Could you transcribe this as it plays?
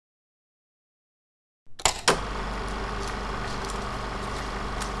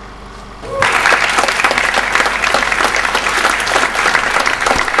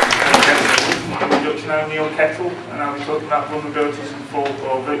or Kettle, and I'll be talking about vulnerabilities and fault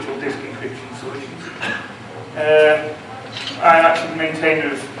or virtual disk encryption solutions. I'm actually the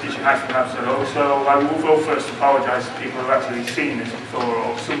maintainer of digi-labs.org, so I will first apologise to people who have actually seen this before,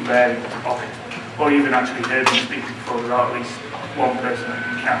 or some variant of it, or even actually heard me speak before. There are at least one person that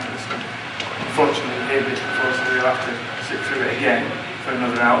can count this. Unfortunately, heard this before, so we'll have to sit through it again for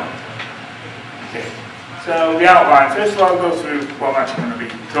another hour. Okay. So the outline. First of all, I'll go through what I'm actually going to be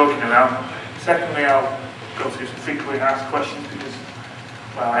talking about. Secondly, I'll go through some frequently asked questions because,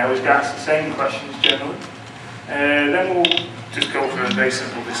 well, I always get asked the same questions generally. Then we'll just go through a very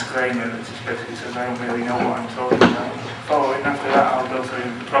simple disclaimer that just basically says I don't really know what I'm talking about. Following after that, I'll go through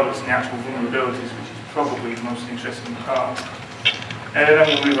the products and the actual vulnerabilities, which is probably the most interesting part. Then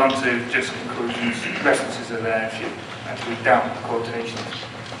we'll move on to just conclusions. References are there if you actually doubt the quotations.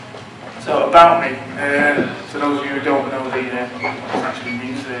 So about me, for those of you who don't know what it actually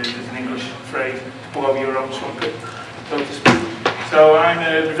means, there's an English phrase, blow your own trumpet, so to speak. So I'm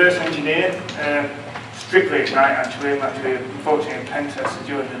a reverse engineer, strictly at night actually. I'm actually unfortunately a pen tester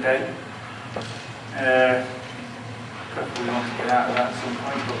during the day. Probably want to get out of that at some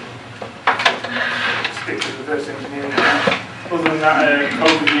point, but stick with reverse engineering now. Other than that,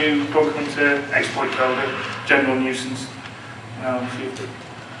 code review, bug hunter, exploit builder, general nuisance.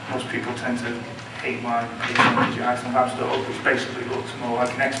 Most people tend to hate my digi-labs.org, which basically looks more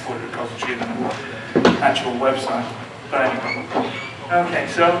like an exploit repository than an actual website. But anyway. Okay,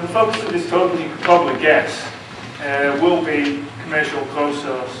 so the focus of this talk, as you can probably guess, will be commercial closed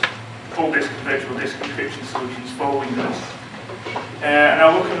source, full disk and virtual disk encryption solutions for Windows. And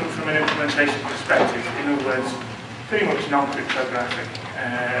I'll look at them from an implementation perspective. In other words, pretty much non-cryptographic.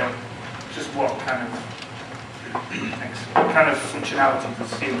 Just what kind of functionality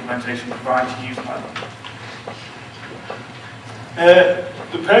does the implementation provide to use like that?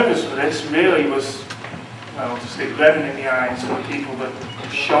 The purpose for this really was, well, to stick lemon in the eyes of the people that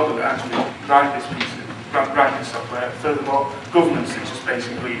should actually write this software. Furthermore, governments that just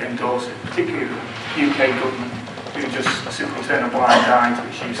basically endorse it, particularly the UK government, who just simply turn a blind eye to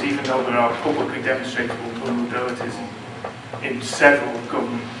its use, even though there are publicly demonstrable vulnerabilities in several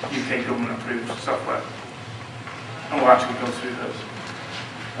UK government-approved software. And we'll actually go through those.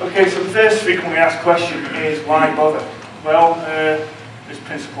 Okay, so the first frequently asked question is, why bother? Well, this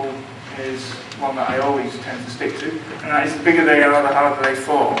principle is one that I always tend to stick to, and that is the bigger they are, the harder they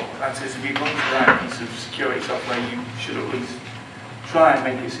fall. That is, if you're going to write a piece of security software, you should at least try and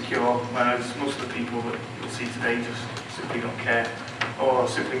make it secure, whereas most of the people that you'll see today just simply don't care, or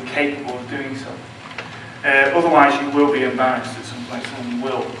simply incapable of doing so. Otherwise, you will be embarrassed at some point. Someone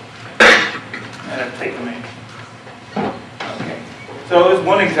will take them in. Okay. So as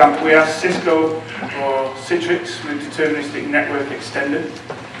one example, we have Cisco or Citrix with deterministic network extender.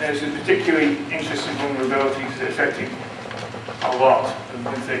 There's a particularly interesting vulnerability because it's affecting a lot of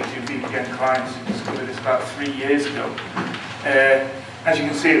Win32 VPN clients. We discovered this about 3 years ago. As you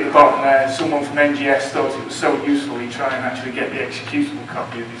can see at the bottom there, someone from NGS thought it was so useful he tried and actually get the executable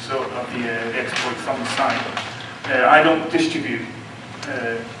copy of the exploit from the site. I don't distribute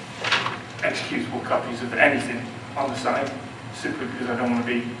executable copies of anything on the site, simply because I don't want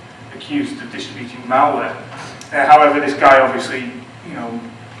to be accused of distributing malware. However, this guy obviously,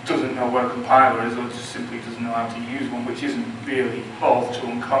 doesn't know where a compiler is, or just simply doesn't know how to use one, which isn't really all too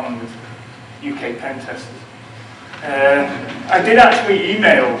uncommon with UK pen testers. I did actually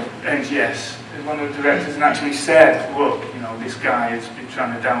email NGS, one of the directors, and actually said, look, this guy has been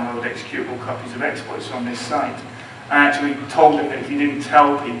trying to download executable copies of exploits on this site. I actually told him that if he didn't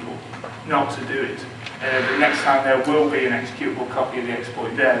tell people not to do it, the next time there will be an executable copy of the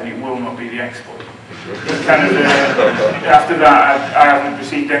exploit there, and it will not be the exploit. After that, I haven't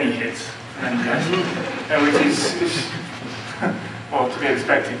received any hits from NGS, which is well, to be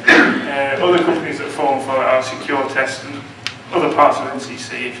expected. Other companies that fall for it are Secure Test and other parts of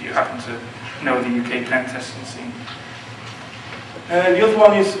NCC, if you happen to know the UK pen testing scene. The other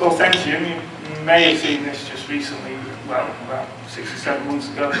one is Authentium. You may have seen this just recently, well, about 6 or 7 months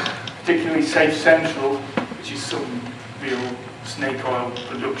ago. Particularly Safe Central, which is some real snake oil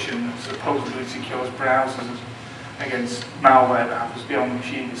production that supposedly secures browsers against malware that happens to be on the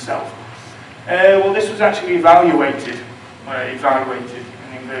machine itself. Well, this was actually evaluated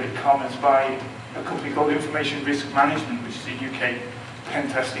in inverted commas by a company called Information Risk Management, which is a UK pen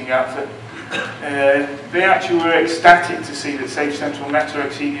testing outfit. They actually were ecstatic to see that Safe Central met or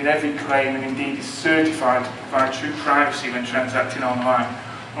exceeded every claim and indeed is certified to provide true privacy when transacting online.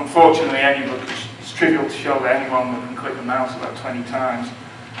 Unfortunately, it's trivial to show that anyone can click a mouse about 20 times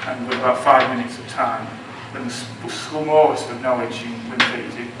and with about 5 minutes of time, when the smallest of knowledge in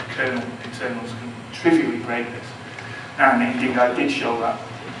Win32 kernel internals can trivially break this. And indeed, I did show that.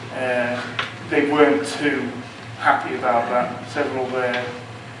 They weren't too happy about that. Several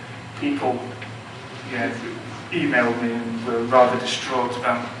people emailed me and were rather distraught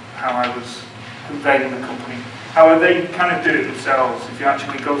about how I was conveying the company. However, they kind of did it themselves. If you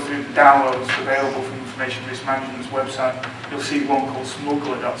actually go through the downloads available from Information Risk Management's website, you'll see one called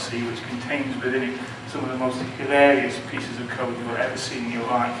smuggler.c, which contains within it some of the most hilarious pieces of code you've ever seen in your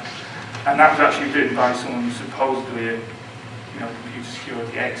life. And that was actually written by someone who's supposedly a computer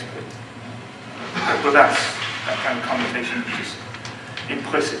security expert. But that kind of connotation is just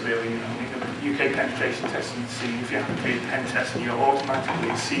implicit, really. In the UK penetration testing scene, if you happen to be a pen tester, you're automatically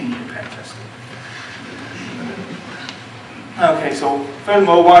a senior pen tester. Okay, so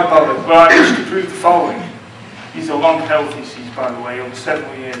furthermore, why bother? Well, I wish to prove the following. These are long-held theses, by the way, over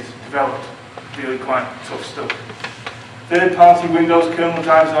several years, developed really quite tough stuff. Third-party Windows kernel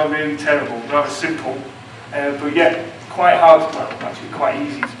drivers are really terrible, rather simple, but yet quite hard, well, actually quite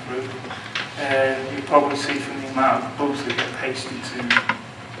easy to prove. You'll probably see from the amount of bugs that get pasted to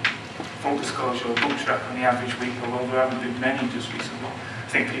full disclosure or bug track on the average week, although there haven't been many just recently. I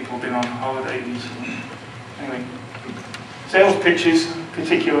think people have been on holiday recently. Anyway, sales pitches,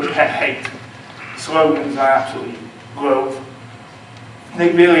 particular pet hate. Slogans I absolutely loathe.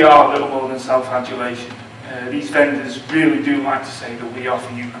 They really are little more than self-adulation. These vendors really do like to say that we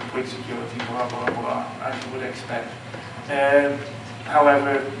offer you complete security, blah, blah, blah, as you would expect.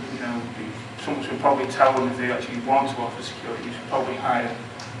 However, someone should probably tell them if they actually want to offer security, you should probably hire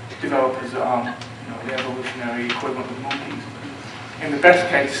developers that aren't the evolutionary equivalent of monkeys. In the best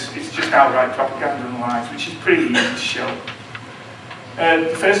case, it's just outright propaganda and lies, which is pretty easy to show.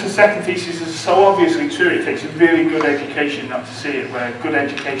 The first and second thesis is so obviously true, it takes a really good education not to see it, where good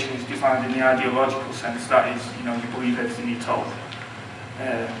education is defined in the ideological sense, that is, you believe everything you're told.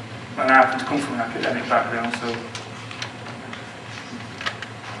 And I happen to come from an academic background, so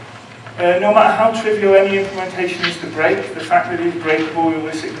no matter how trivial any implementation is to break, the fact that it is breakable will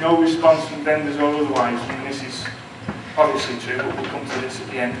elicit no response from vendors or otherwise. I mean, this is obviously true, but we'll come to this at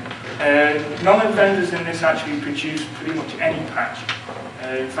the end. None of the vendors in this actually produce pretty much any patch.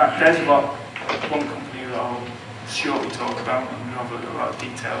 In fact, there's one company that I'll shortly talk about and over a lot of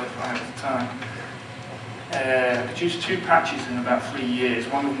detail if I have the time. Produced 2 patches in about 3 years.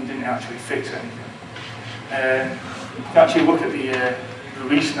 One of them didn't actually fix anything. If you actually look at the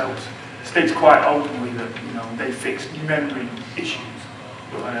release notes, it states quite openly that they fixed memory issues,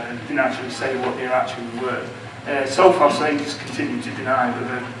 but didn't actually say what they actually were. So far, they just continue to deny that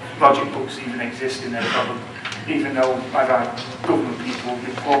the logic books even exist in their product, even though I've had government people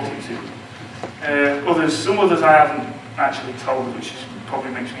report it to. Some others I haven't actually told, which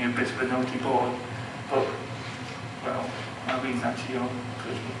probably makes me a bit of a naughty boy, but, well, I'll leave that to your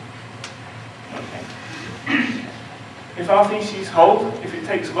judgment. Okay. If our theses hold, if it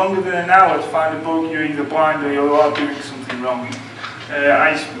takes longer than an hour to find a bug, you're either blind or you are doing something wrong.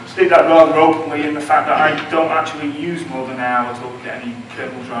 I state that rather openly in the fact that I don't actually use more than an hour to look at any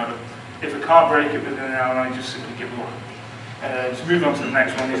kernel driver. If I can't break it within an hour, I just simply give up. To move on to the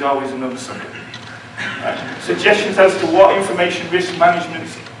next one, there's always another subject. Suggestions as to what Information Risk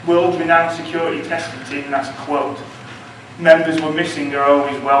Management's world-renowned security testing team, and that's a quote, members were missing are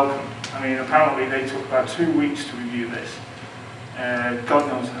always welcome. I mean, apparently they took about 2 weeks to review this. God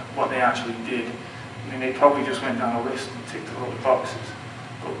knows what they actually did. I mean, they probably just went down a list and ticked all the boxes.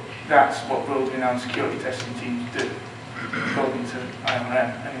 But that's what world-renowned security testing teams do, according to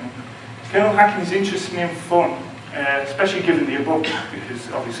IMRM. Anyway, kernel hacking is interesting and fun, especially given the above,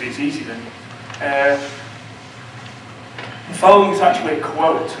 because obviously it's easy then. The following is actually a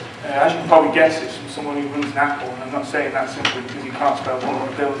quote. As you can probably guess, it's from someone who runs an Apple, and I'm not saying that simply because you can't spell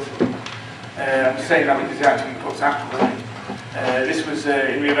vulnerability. I'm saying that because it actually puts Apple in it. This was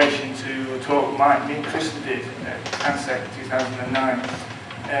in relation to a talk me and Krista did at ANSEC 2009.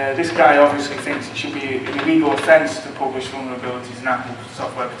 This guy obviously thinks it should be an illegal offence to publish vulnerabilities in Apple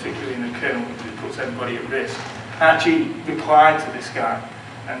software, particularly in the kernel, because it puts everybody at risk. I actually replied to this guy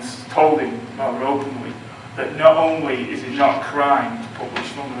and told him rather openly that not only is it not a crime to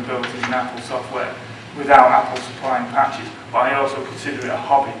publish vulnerabilities in Apple software without Apple supplying patches, but I also consider it a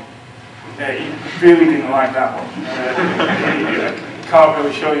hobby. He really didn't like that one. He can't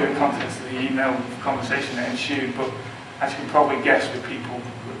really show you the contents of the email conversation that ensued, but as you can probably guess with people,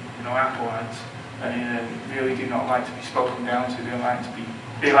 Appleites, they really do not like to be spoken down to.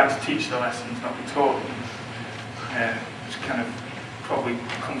 They like to teach the lessons, not be taught them. Which kind of probably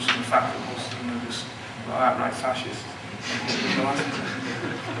comes from the fact that most of them are just outright fascist.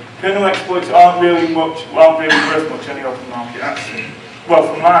 Kernel exploits aren't really worth much on the open market. well,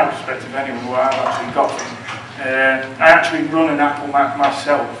 from my perspective anyway, what I've actually got from I actually run an Apple Mac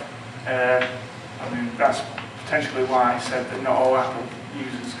myself. I mean, that's potentially why I said that not all Apple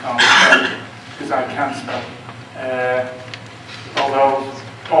users can't spell, because I can spell. Although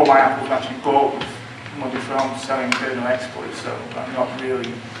all my Apples are actually bought with money from selling kernel exploits, so I'm not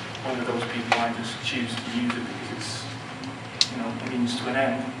really one of those people. I just choose to use it because it's, you know, a means to an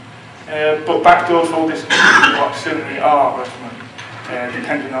end. But backdoor full disk blocks certainly are worth money,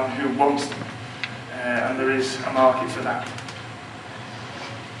 depending on who wants them. And there is a market for that.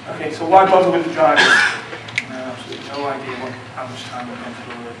 Okay, so why bother with the drivers? Absolutely no idea how much time we're going to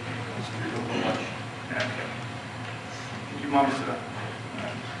already. Yeah, okay. Did you monitor that?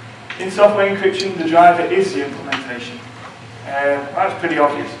 In software encryption, the driver is the implementation. That's pretty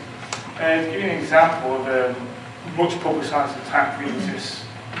obvious. To give you an example of a much publicised attack, really exists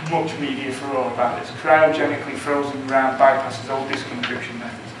much media furore about this. Cryogenically frozen RAM bypasses all disk encryption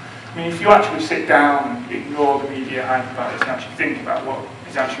methods. I mean, if you actually sit down and ignore the media hype about this and actually think about what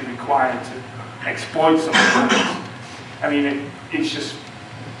is actually required to exploit something like this, I mean, it's just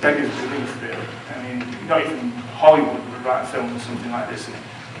beggars belief, really. I mean, not even Hollywood would write a film or something like this. And,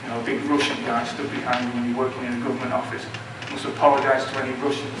 you know, a big Russian guy stood behind you when you're working in a government office must apologise to any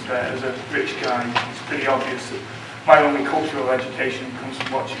Russians there. As a rich guy, it's pretty obvious that my only cultural education comes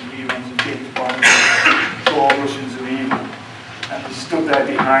from watching reruns of James Bond. So all Russians are evil. And he stood there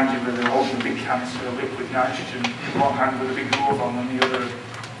behind you with holding a big canister of liquid nitrogen, in one hand with a big glove on, and the other,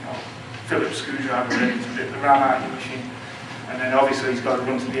 you know, Phillips screwdriver ready to rip the RAM out of your machine. And then obviously he's got to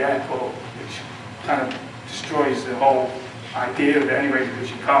run to the airport, which kind of destroys the whole idea of it anyway, because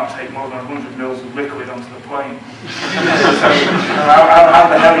you can't take more than 100 mils of liquid onto the plane. So how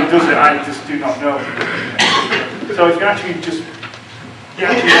the hell he does it, I just do not know. So if you actually just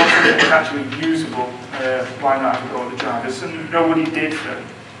want something that's actually usable, why not have a go at the drivers? And nobody did for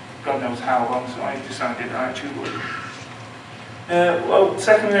God knows how long, so I decided I actually would. Well,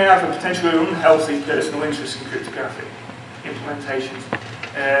 secondly, I have a potentially unhealthy personal interest in cryptographic implementations.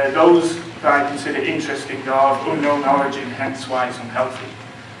 Those that I consider interesting are of unknown origin, hence why it's unhealthy.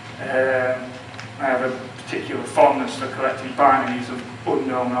 I have a particular fondness for collecting binaries of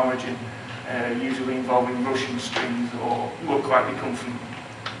unknown origin, usually involving Russian strings or look like they come from,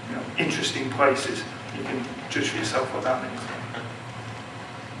 you know, interesting places. You can judge for yourself what that means.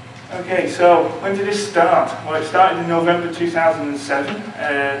 Okay, so when did this start? Well, it started in November 2007,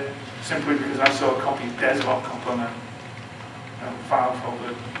 simply because I saw a copy of Deslop up on a file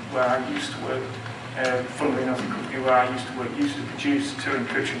folder where I used to work. Funnily enough, the company where I used to work used to produce two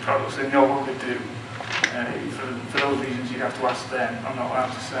encryption products. They no longer do. For those reasons, you'd have to ask them. I'm not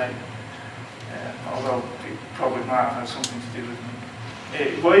allowed to say. Although it probably might have had something to do with me.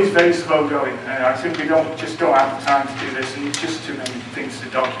 Well, it's very slow going. I simply don't have the time to do this, and it's just too many things to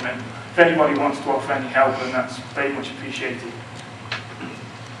document. If anybody wants to offer any help, then that's very much appreciated.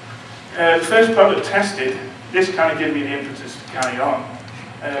 The first product tested, this kind of gave me the impetus to carry on,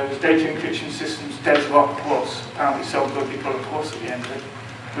 was Data Encryption Systems Deslop Plus. Apparently so good they put a plus at the end of it,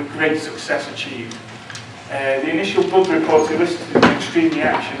 with great success achieved. The initial bug reports elicited an extreme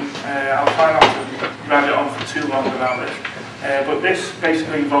reaction. I'll try not to run it on for too long about this. But this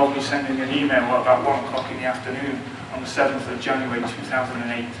basically involved me sending an email at about 1 o'clock in the afternoon on the 7th of January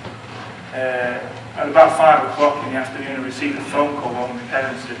 2008. At about 5 o'clock in the afternoon, I received a phone call while my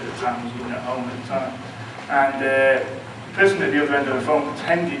parents at the time was living at home at the time. And the person at the other end of the phone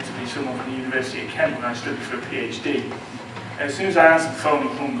pretended to be someone from the University of Kent when I studied for a PhD. As soon as I answered the phone, he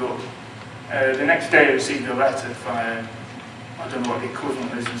hung up. The next day I received a letter via, I don't know what the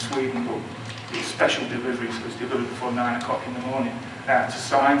equivalent is in Sweden, but it's special delivery, so it's delivered before 9 o'clock in the morning to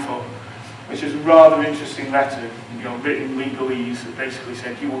sign for, which is a rather interesting letter, you know, written in legalese that basically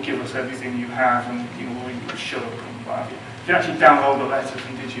said you will give us everything you have and you know, we'll shut up and what have you. You can actually download the letter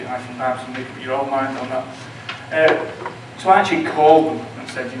from Digi-Labs and make up your own mind on that. So I actually called them and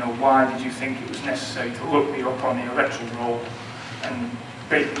said, you know, why did you think it was necessary to look me up on the electoral roll and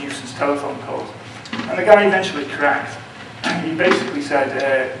make nuisance telephone calls? And the guy eventually cracked. He basically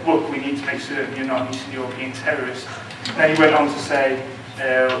said, look, we need to make certain you're not an Eastern European terrorist. And then he went on to say,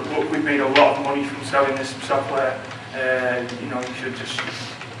 look, we've made a lot of money from selling this software. You know, you should just,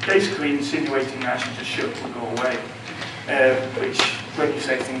 basically insinuating that I should just shut up and go away. Which, when you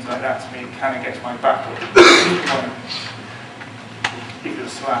say things like that to me, it kind of gets my back up. Give it a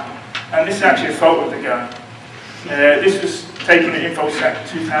slap. And this is actually a photo of the guy. This was taken at InfoSec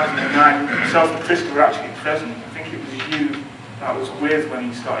 2009. Myself and Chris were actually present. I think it was you that was with when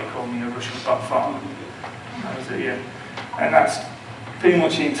he started calling me a Russian bot farm. That was it, yeah. And that's pretty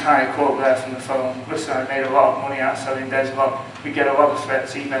much the entire quote there from the phone. Listen, I made a lot of money out selling Deslog. We get a lot of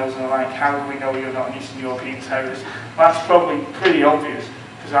threats, emails and the like. How do we know you're not an Eastern European terrorist? Well, that's probably pretty obvious,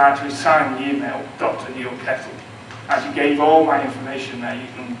 because I actually signed the email, Dr. Neil Kettle. I actually gave all my information there. You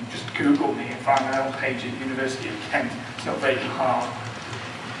can just Google me and find my own page at the University of Kent. It's not very hard.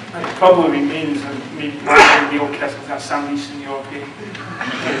 And it probably means that my name, Neil Kettle, that sound Eastern European.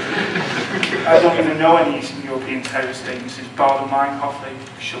 I don't even know any Eastern European terrorist agencies. Baden-Meinhof, they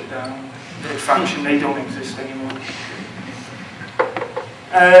shut down. Their faction, they don't exist anymore.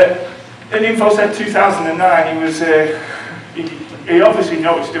 In InfoSec 2009, he obviously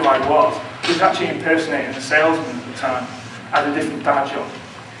noticed who I was. He was actually impersonating a salesman at the time. Had a different badge on.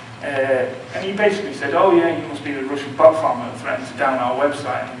 And he basically said, oh yeah, you must be the Russian bot farmer that threatened to down our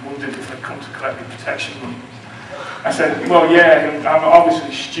website and wondered if they'd come to collect the protection money. I said, well yeah, I'm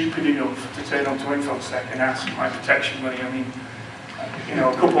obviously stupid enough to turn on to InfoSec and ask my protection money. I mean, you know,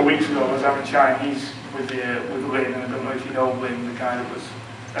 a couple of weeks ago I was having Chinese with Lynn, and I don't know if you know Lynn, the guy that was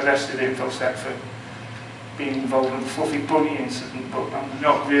arrested at InfoSec for being involved in the Fluffy Bunny incident, but I'm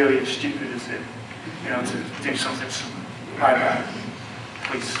not really as stupid as him, you know, to do something like that.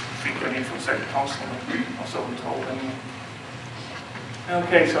 Police frequent InfoSec constantly, or so I'm told anyway.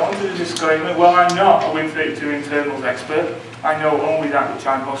 Okay, so on to the disclaimer. Well, I'm not a Win32 internals expert. I know only that which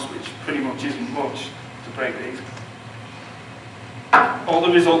I must, which pretty much isn't much to break these. All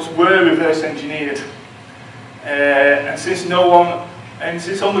the results were reverse engineered, and since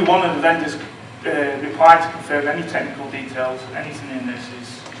only one of the vendors replied to confirm any technical details, anything in this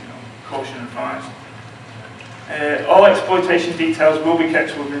is, you know, caution advised. All exploitation details will be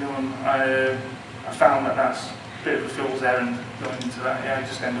kept to a minimum. I found that that's a bit of a fool's errand going into that. Yeah, I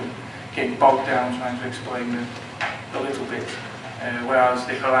just end up getting bogged down trying to explain the little bit, whereas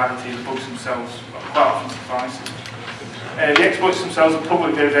the hilarity of the bugs themselves quite often suffices. The exploits themselves are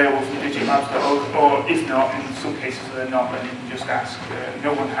publicly available from digitlabs.org, or if not, in some cases they're not, then you can just ask.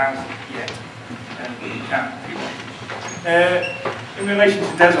 No one has yet, but you can if you want. In relation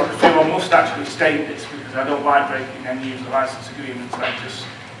to Deslog, I feel I must actually state this because I don't like breaking end user license agreements. I just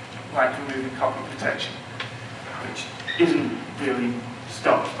like removing copy protection, which isn't really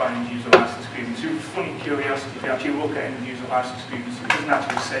stopped by end user license agreements. It's a funny curiosity. If you actually look at end user license agreements, it doesn't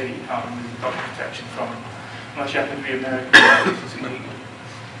actually say that you can't remove copy protection from them, unless you happen to be American. It's illegal.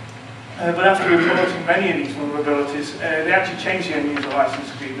 But after reporting many of these vulnerabilities, they actually changed the end user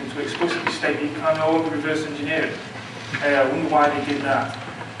license agreement to explicitly state that you can no longer reverse engineer it. I wonder why they did that.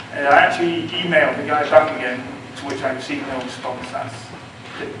 I actually emailed the guy back again, to which I received no response. That's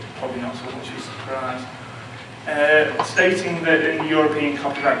probably not so much of a surprise. Stating that in the European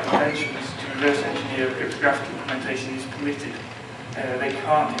copyright conventions, to reverse engineer a cryptographic implementation is permitted. They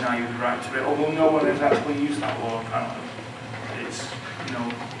can't deny you the right to it, although no one has actually used that law apparently. It's, you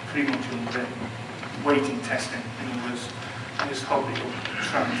know, pretty much under waiting testing. In other words, I just hope that you'll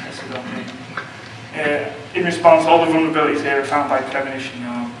try and test it on me. In response, all the vulnerabilities here are found by premonition, you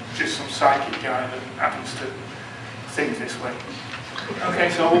know, just some psychic guy that happens to think this way. Okay,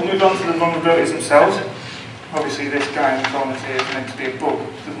 so we'll move on to the vulnerabilities themselves. Obviously this guy in the corner here is meant to be a bug,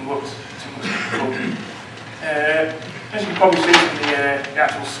 doesn't look too much like a bug. As you can probably see from the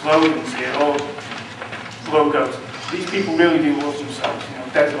actual slogans here, or logos, these people really do love themselves, you know,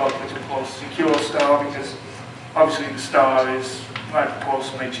 Deslog, which of course, secure star, because obviously the star is, like the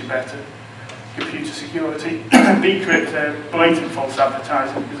plus, makes you better. Computer security, Bcrypt, blatant false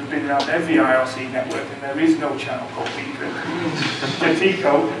advertising, because I've been around every IRC network and there is no channel called Bcrypt. JT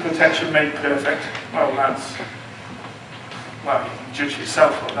protection made perfect. Well, that's, well, you can judge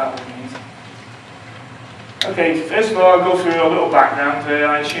yourself what that one means. Okay, first of all, I'll go through a little background.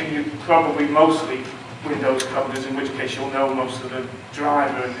 I assume you're probably mostly Windows coders, in which case you'll know most of the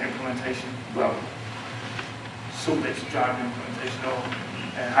driver and implementation, well, some bits of driver implementation, or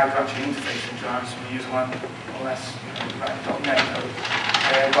how to actually interface with drivers from the user line, unless you know, like .NET code.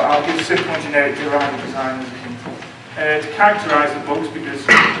 But I'll give a simple and generic driver design as a hint. To characterize the bugs, because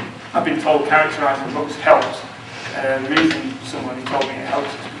I've been told characterizing bugs helps. The reason somebody told me it helps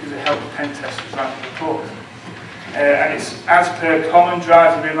is because it helps pen testers write the report. And it's as per common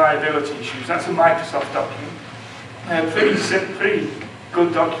driver reliability issues. That's a Microsoft document. Pretty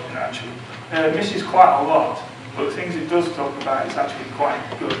good document actually. Misses quite a lot, but the things it does talk about is actually quite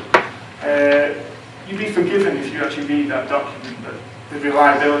good. You'd be forgiven if you actually read that document, but the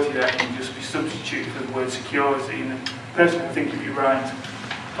reliability there can just be substituted for the word security. And personally, I think if you're right,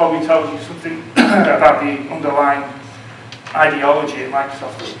 probably tells you something about the underlying ideology at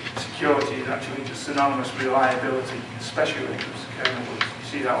Microsoft that security is actually just synonymous with reliability, especially when it comes to kernel bugs. You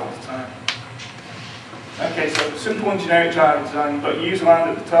see that all the time. Okay, so simple and generic driver design. You've got user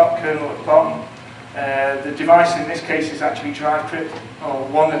land at the top, kernel at the bottom. The device in this case is actually drive crypt, or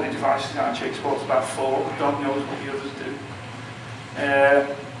one of the devices actually exports about 4. God knows what the others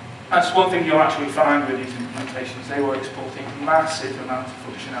do. That's one thing you'll actually find with these implementations. They were exporting massive amounts of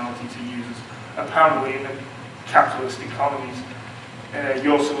functionality to users. Apparently, in the capitalist economies,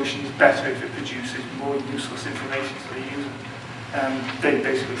 your solution is better if it produces more useless information to the user. They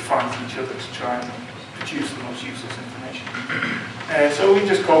basically fight each other to try and produce the most useless information. So we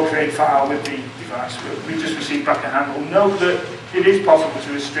just call create file with the device. We just receive back a handle. Note that it is possible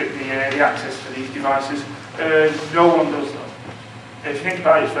to restrict the access to these devices. No one does though. If you think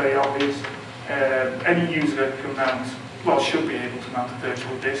about it, it's very obvious. Any user can mount, well, should be able to mount a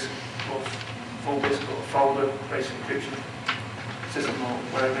virtual disk, or full disk, or a folder, based encryption system, or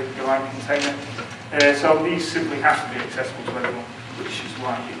whatever you like, container. So these simply have to be accessible to everyone, which is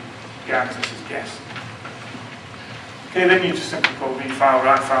why you get access as guests. Okay, then you just simply call read file,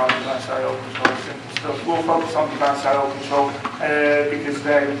 write file, device I/O control, simple stuff. We'll focus on device I/O control because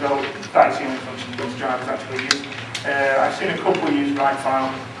there you go, that is the only function those drivers actually use. I've seen a couple use write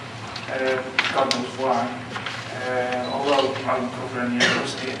file, God knows why, although I won't cover any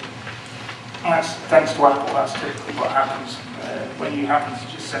others here. That's, thanks to Apple, that's typically what happens when you happen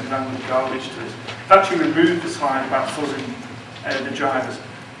to just send random garbage to it. I've actually removed the slide about fuzzing the drivers.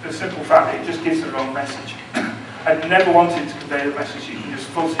 The simple fact that it just gives the wrong message. I've never wanted to convey the message you can just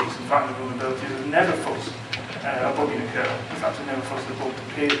fuzz these and find the vulnerabilities. I've never fuzzed a bug in a kernel. In fact, I've never fuzzed a bug,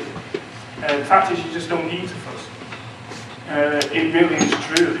 period. The fact is you just don't need to fuzz. It really is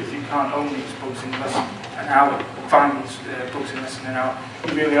true that if you can't own these bugs in less than an hour, find these bugs in less than an hour,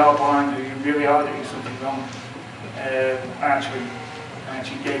 you really are blind or you really are doing something wrong. I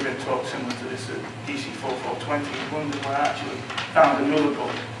actually gave a talk similar to this at DC 4420 in London where I actually found another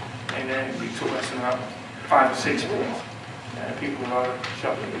bug and it took less than about 5 or 6 minutes. People are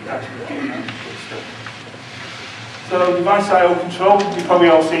shocked that we've actually doing that stuff. So device I/O control, you've probably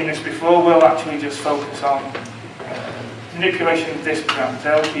all seen this before. We'll actually just focus on manipulation of disk programs,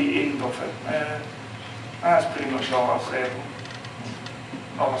 LP in buffer. That's pretty much all I'll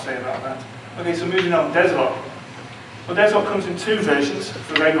say about that. Okay, so moving on, Desktop. Well, Desktop comes in 2 versions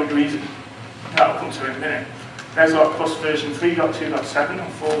for a very good reason. That'll come to in a minute. Desktop Plus version 3.2.7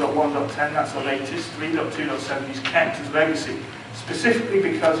 and 4.1.10, that's the latest. 3.2.7 is kept as legacy, specifically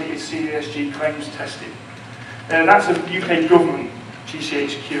because it is CSG claims tested. That's a UK government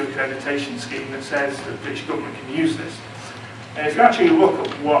GCHQ accreditation scheme that says that the British government can use this. If you actually look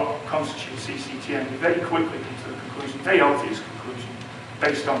at what constitutes CCTM, you very quickly come to the conclusion, very obvious conclusion,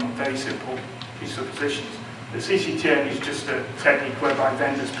 based on very simple presuppositions, that CCTM is just a technique whereby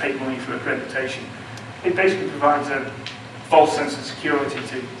vendors pay money for accreditation. It basically provides a false sense of security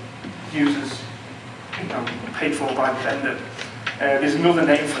to users, paid for by the vendor. There's another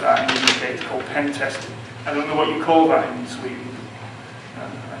name for that in the UK, it's called pen testing. I don't know what you call that in Sweden,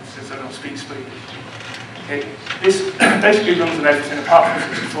 since I don't speak Swedish. Okay. This basically runs on everything apart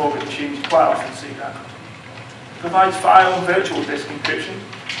from 64-bit machines, you quite often see that. Provides file and virtual disk encryption,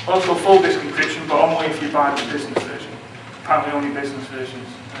 also full disk encryption, but only if you buy the business version. Apparently only business versions,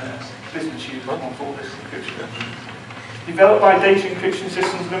 business users want full disk encryption. Developed by Data Encryption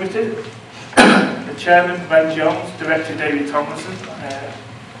Systems Limited. The chairman, Len Jones, director David Tomlinson,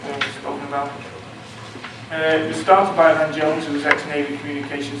 we've spoken about. It was started by Len Jones, who was ex-Navy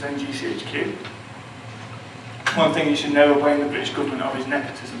Communications and GCHQ. One thing you should know about the British government is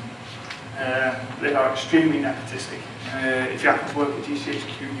nepotism. They are extremely nepotistic. If you happen to work at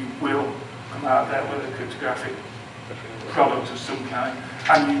GCHQ, you will come out of there with a cryptographic product of some kind,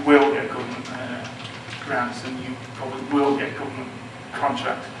 and you will get government grants, and you probably will get government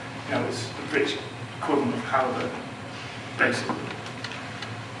contracts. It's the British equivalent of Halliburton, basically.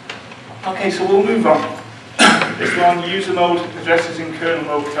 Okay, so we'll move on. This one, user mode addresses in kernel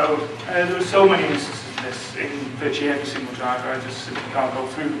mode code. There are so many instances of this in virtually every single driver. I just simply can't go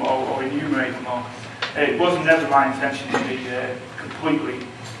through them all or enumerate them all. It was never my intention to be completely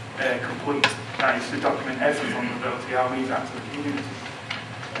complete. That is to document every vulnerability. I'll leave that to the community.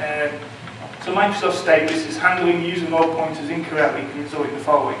 So Microsoft state this is handling user mode pointers incorrectly can result in the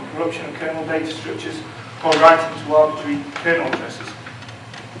following: corruption of kernel data structures or writing to arbitrary kernel addresses,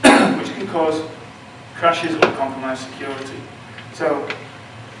 which can cause crashes or compromise security. So,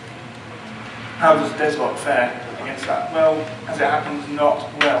 how does Deslog fare against that? Well, as it happens, not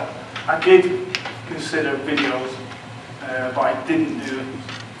well. I did consider videos, but I didn't do it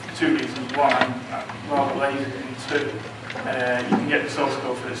for 2 reasons. One, I'm rather lazy, and 2, you can get the source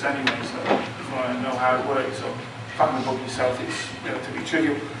code for this anyway, so if you want to know how it works or find the bug yourself, it's relatively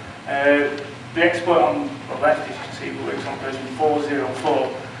trivial. The exploit on the left, as you can see, it works on version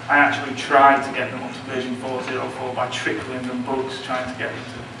 4.04. I actually tried to get them onto version 4.04 by trickling them bugs, trying to get them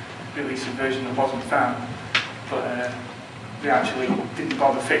to release a version that wasn't found. But they actually didn't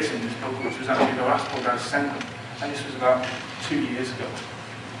bother fixing this bug, which was actually the last bug I sent them. And this was about 2 years ago.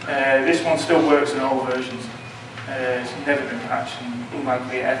 This one still works in all versions. It's never been patched and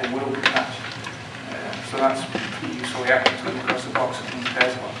unlikely it ever will be patched. So that's pretty useful. Yeah, it's going across the box and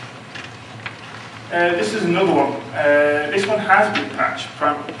there's one. This is another one. This one has been patched,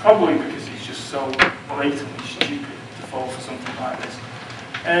 probably because it's just so blatantly stupid to fall for something like this.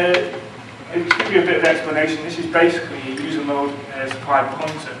 To give you a bit of explanation, this is basically a user mode supply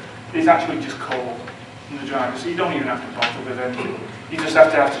pointer. It's actually just called from the driver, so you don't even have to bother with anything. You just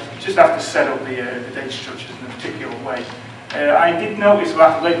have to set up the data structures in a particular way. I did notice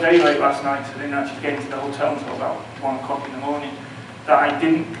very late last night, I didn't actually get into the hotel until about 1 o'clock in the morning, that I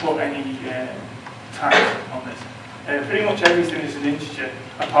didn't put any tags on this. Pretty much everything is an integer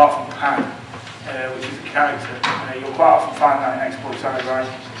apart from pad, which is a character. You'll quite often find that in exploits I write.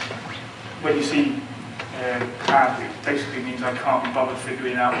 When you see pad, it basically means I can't be bothered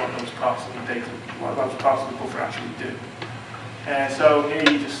figuring out what those parts of the data, what those parts of the buffer actually do. So here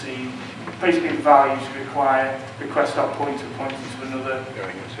you just see basically the values require request.pointer pointing to another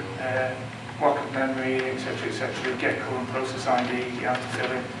block of memory, etc., get current process ID, you have to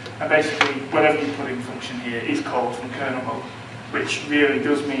fill in. And basically, whatever you put in function here is called from kernel mode, which really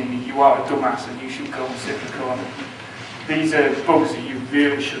does mean that you are a dumbass and you should go and sit in the corner. These are bugs that you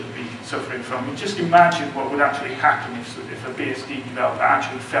really shouldn't be suffering from. And just imagine what would actually happen if a BSD developer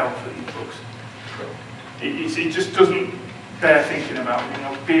actually fell for these bugs. It just doesn't bear thinking about.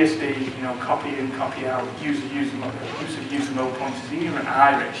 BSD, copy in, copy out, user mode pointers. Even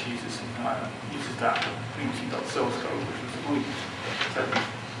IREX uses something like that. Uses that. Source code, which was a week. So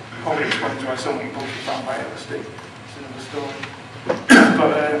probably explains why so many bugs are found by LSD. It's another story.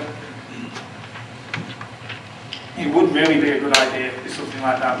 But it would really be a good idea if something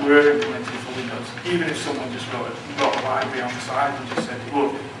like that were implemented for Windows. Even if someone just wrote a library on the side and just said,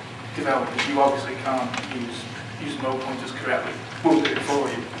 look, developers, you obviously can't use mode pointers correctly. We'll do it for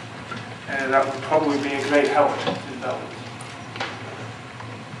you. That would probably be a great help to developers.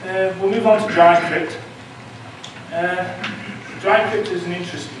 We'll move on to dry encrypt. Dry encrypt is an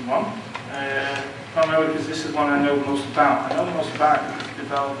interesting one, primarily because this is one I know most about. I know most about it because the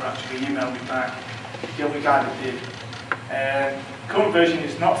developer actually emailed me back, the only guy that did. Current version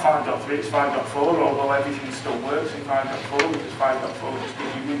is not 5.3, it's 5.4, although everything still works in 5.4, because 5.4 just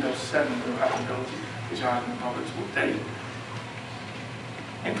gives you Windows 7 compatibility, which I haven't bothered to update.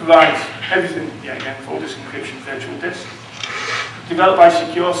 It provides everything, again, full disk encryption, virtual disk. Developed by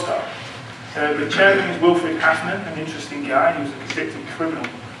SecureStar. The chairman is Wilfred Hafner, an interesting guy who's a convicted criminal.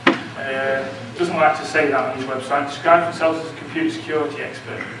 Doesn't like to say that on his website. Described himself as a computer security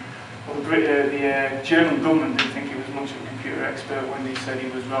expert. Well, the German government didn't think he was much of a computer expert when they said he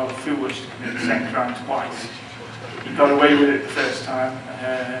was rather foolish to commit the same crime twice. He got away with it the first time.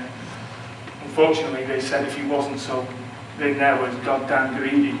 Unfortunately, they said if he wasn't so big now was goddamn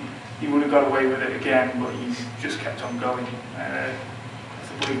greedy, he would have got away with it again, but he just kept on going. I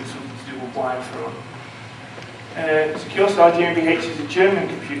believe it's something to do with wire fraud. SecureStar GmbH is a German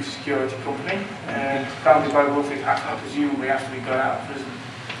computer security company, founded by Wilfried Hafner, presumably after he got out of prison.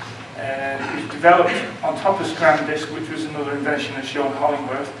 It was developed on top of Scram Disk, which was another invention of Sean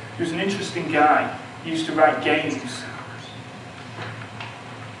Hollingworth. He was an interesting guy. He used to write games.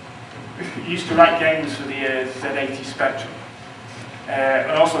 He used to write games for the Z80 Spectrum.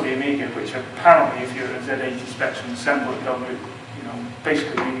 And also the Amiga, which apparently, if you're a Z80 Spectrum assembler,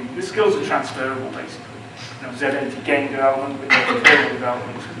 basically the skills are transferable. Basically, Z80 game development with kernel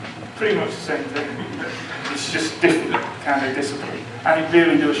development, pretty much the same thing. It's just different kind of discipline, and it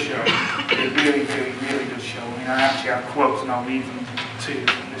really does show. It really does show. I mean, I actually have quotes, and I'll read them to you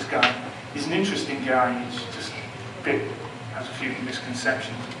from this guy. He's an interesting guy. He's just a bit has a few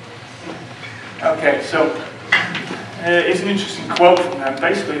misconceptions. Okay, so. It's an interesting quote from them.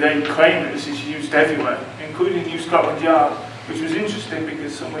 Basically, they claim that this is used everywhere, including New Scotland Yard, which was interesting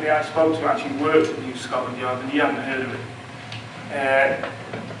because somebody I spoke to actually worked at New Scotland Yard and he hadn't heard of it.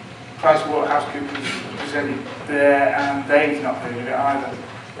 PricewaterhouseCoopers presented there and they've not heard of it either.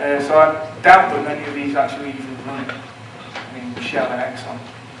 So I doubt that many of these actually even run it. I mean, Shell and Exxon,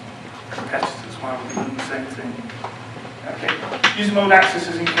 competitors, why would they run the same thing? Okay, user mode access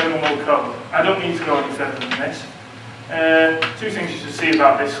is in kernel mode code. I don't need to go any further than this. Two things you should see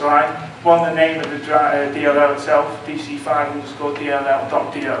about this slide. One, the name of the DLL itself,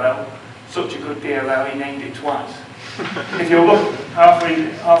 DC5_DLL.DLL. Such a good DLL, he named it twice. If you look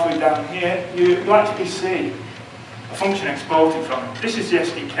halfway down here, you actually see a function exported from it. This is the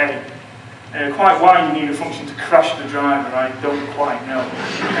SDK. Quite why you need a function to crash the driver, I don't quite know.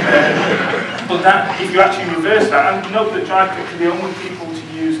 But that, if you actually reverse that, and note that DriveCrypt are the only people to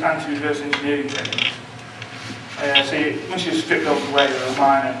use anti-reverse engineering techniques. So once you strip those away, there are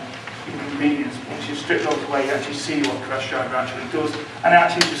minor inconvenience. Once you strip those away, you actually see what crash driver actually does, and it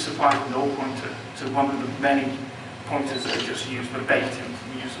actually just supplies a null pointer to one of the many pointers that are just used verbatim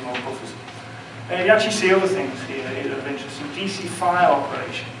and use the null buffers. You actually see other things here that are interesting. DC file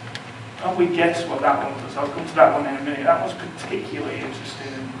operation. And we guess what that one does. I'll come to that one in a minute. That one's particularly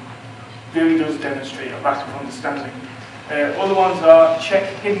interesting and really does demonstrate a lack of understanding. Other ones are check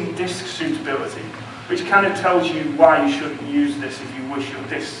hidden disk suitability, which kind of tells you why you shouldn't use this if you wish your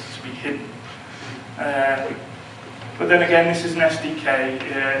disks to be hidden. But then again, this is an SDK.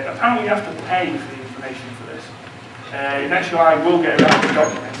 Apparently you have to pay for the information for this. Eventually I will get around to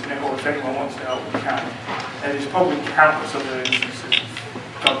documenting it, or if anyone wants to help, we can. There's probably countless other instances.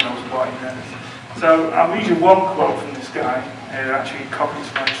 God knows what in there. So I'll read you one quote from this guy, actually copied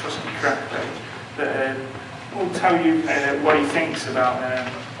to my trusty crack page, that will tell you what he thinks about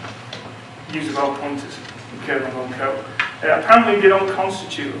use of old pointers in kernel and code. Apparently they don't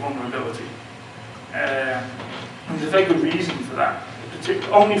constitute a vulnerability. And there's a very good reason for that,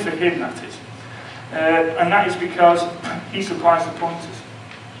 only for him that is. And that is because he supplies the pointers.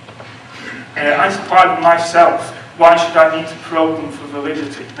 I supply them myself. Why should I need to probe them for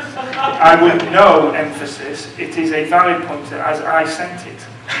validity? I would know, emphasis, it is a valid pointer as I sent it.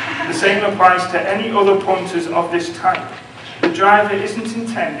 The same applies to any other pointers of this type. The driver isn't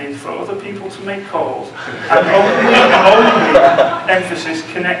intended for other people to make calls, and only emphasis,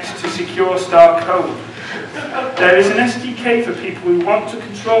 connects to secure start code. There is an SDK for people who want to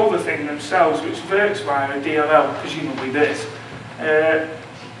control the thing themselves, which works via a DLL, presumably this.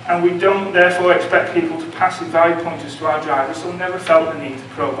 And we don't therefore expect people to pass invalid pointers to our drivers, so never felt the need to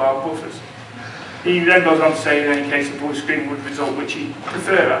probe our buffers. He then goes on to say in any case a blue screen would result, which he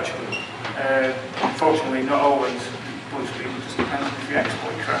prefer actually. Unfortunately, not always blue screen, it just depends if your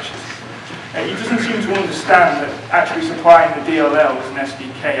exploit crashes. He doesn't seem to understand that actually supplying the DLL as an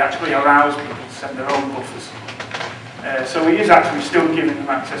SDK actually allows people to send their own buffers. So he is actually still giving them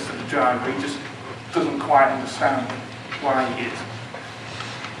access to the driver, he just doesn't quite understand why he is.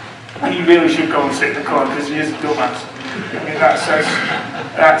 And he really should go and sit in the corner because he is a dumbass. I mean,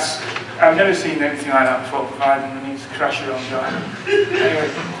 I've never seen anything like that before, providing the needs to crash your own driver. Anyway,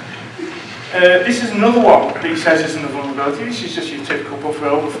 this is another one that he says isn't a vulnerability. This is just your typical buffer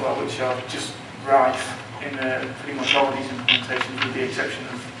overflow, which are just rife in pretty much all of these implementations, with the exception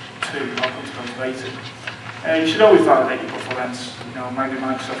of two. I'll come to those later. You should always validate your buffer lengths. You know, maybe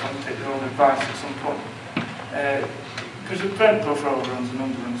Microsoft wants to take their own advice at some point. Because of prevent buffer overruns and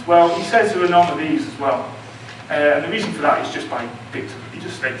underruns. Well, he says there are none of these as well. And the reason for that is just by bit. He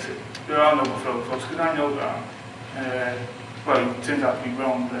just states it. There are no buffer overflows, because I know there are. Well, it turns out to be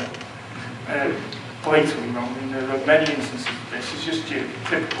wrong there. Blatantly wrong, and there are many instances of this. It's just your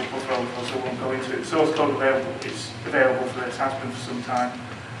typical buffer overflow, so I won't go into it. The source code is available for this, has been for some time.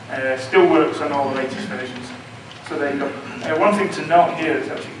 Still works on all the latest versions. So there you go. One thing to note here is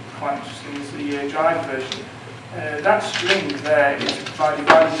actually quite interesting is the drive version. That string there is provided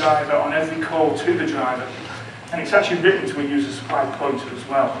by the driver on every call to the driver, and it's actually written to a user-supplied pointer as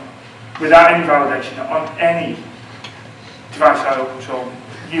well, without any validation on any device I/O control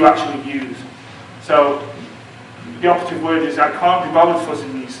you actually use. So the operative word is I can't be bothered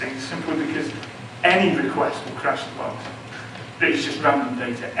fuzzing these things simply because any request will crash the box. It's just random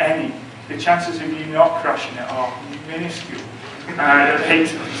data. Any. The chances of you not crashing it are minuscule. I hate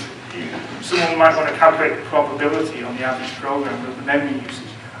to. Someone might want to calculate the probability on the average program of the memory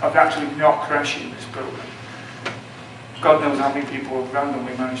usage of actually not crashing this program. God knows how many people have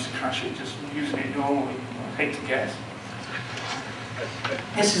randomly managed to crash it just using it normally. I hate to guess.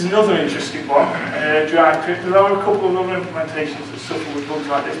 This is another interesting one, DriveCrypt. There are a couple of other implementations that suffer with bugs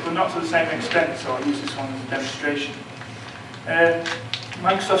like this, but not to the same extent, so I use this one as a demonstration.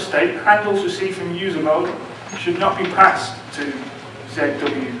 Microsoft state handles received from user mode should not be passed to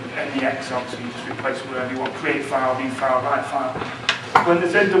ZWNEX, obviously you just replace whatever you want, create file, view file, write file. When the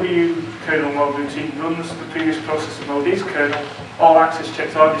ZW kernel mode routine runs, the previous processor mode is kernel, all access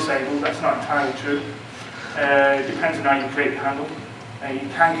checks are disabled. That's not entirely true. It depends on how you create the handle. You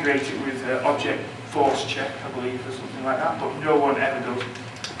can create it with object force check, I believe, or something like that, but no one ever does.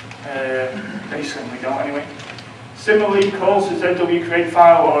 They certainly don't anyway. Similarly, calls to ZW create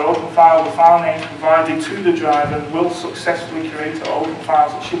file or open file with file names provided to the driver will successfully create or open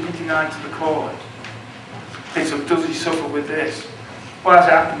files that should be denied to the caller. Okay, so does he suffer with this? Well, as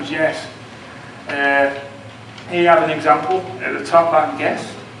it happens, yes. Here you have an example. At the top, I'm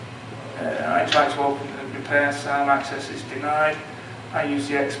guessed. I try to open the repair SAM, access is denied. I use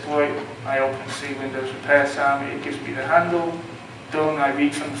the exploit, I open C Windows repair SAM, it gives me the handle. Done, I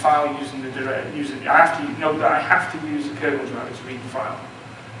read from the file using the direct, I have to note that I have to use the kernel driver to read the file.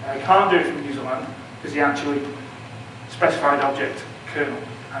 I can't do it from user land because the actually specified object kernel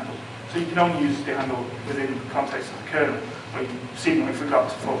handle. So you can only use the handle within the context of the kernel, where you seemingly forgot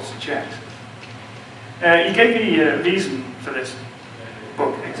to force the checks. He gave me a reason for this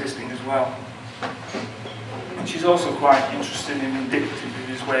bug existing as well, which is also quite interesting and indicative of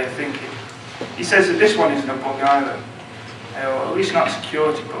his way of thinking. He says that this one isn't a bug either, or at least not a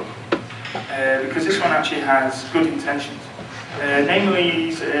security bug, because this one actually has good intentions. Namely,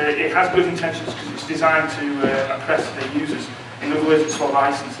 it has good intentions because it's designed to oppress the users. In other words, it's for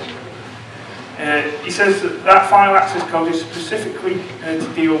licensing. He says that file access code is specifically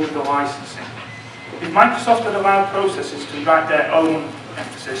to deal with the licensing. If Microsoft had allowed processors to write their own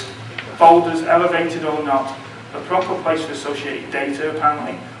emphasis, folders, elevated or not, a proper place for associated data,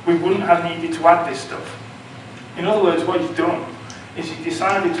 apparently, we wouldn't have needed to add this stuff. In other words, what he's done is he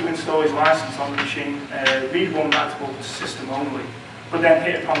decided to install his license on the machine, readable and writable to system only, but then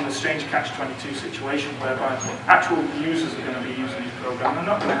hit upon the strange catch-22 situation whereby actual users are going to be using his program. They're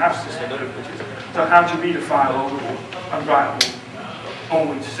not going to have system privileges. So how do you read a file overall and writable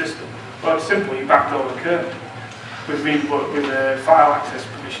only to system? Well, it's simple, you backdoor the kernel with file access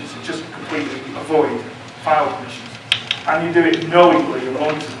permissions to just completely avoid file permissions. And you do it knowingly and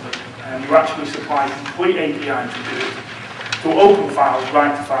wantonly, and you actually supply a complete API to do it. To open files,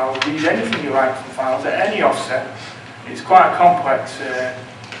 write to files, read anything you write from files at any offset. It's quite a complex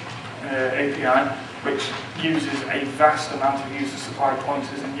API which uses a vast amount of user supply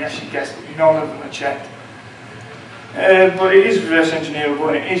pointers, and yes, you guessed it, none of them are checked. But it is reverse engineerable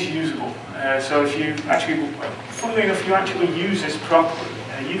and it is usable. So if you actually, funnily enough, you actually use this properly.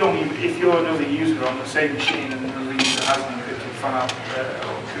 You don't even, if you're another user on the same machine and another user has an encrypted file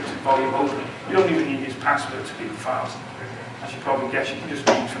or encrypted volume open, you don't even need his password to read the files. As you probably guess, you can just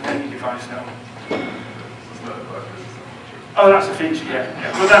read from any device now. Oh, that's a feature,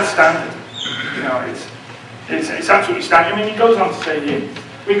 yeah. But that's standard. You know, it's absolutely standard. I mean, he goes on to say here,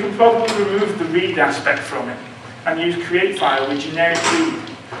 we can probably remove the read aspect from it and use create file with generic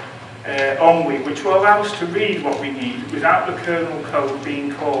read only, which will allow us to read what we need without the kernel code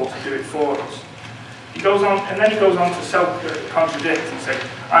being called to do it for us. He goes on, and then he goes on to self-contradict and say,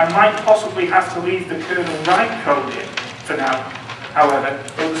 I might possibly have to leave the kernel write code in for now, however,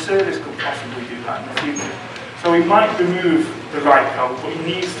 though the service could possibly do that in the future. So he might remove the write code, but he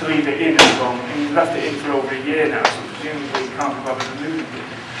needs to leave it in at the moment, and he's left it in for over a year now, so presumably he can't be bothered removing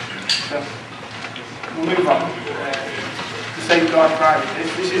it. So, we'll move on. The safeguard private.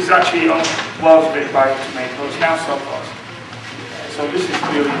 This is actually was written by Automate, but it's now Sophos. So this is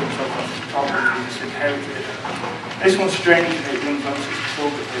really good Sophos. Probably just inherited it. This one's strange, and it runs on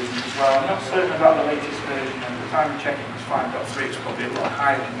 64-bit version as well. I'm not certain about the latest version, and the time of checking was 5.3, it's probably a lot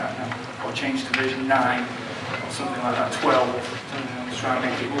higher than that now. Or changed to version 9, or something like that, 12, something else, try and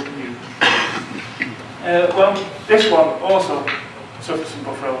make it look new. Well, this one also suffers some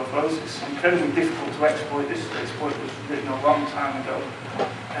buffer overflows. It's incredibly difficult to exploit. This exploit was written a long time ago.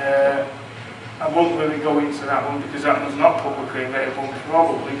 I won't really go into that one because that one's not publicly available,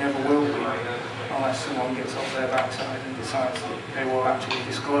 probably never will be, unless someone gets off their backside and decides that they will actually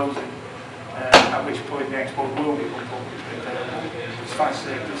disclose it, at which point the exploit will be publicly available. It's fine to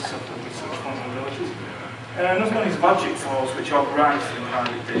say it does suffer with such vulnerabilities. Another one is logic flaws, which are right from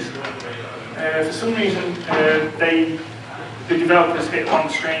private disk. For some reason, the developers hit on a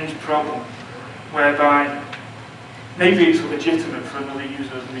strange problem, whereby maybe it's legitimate for another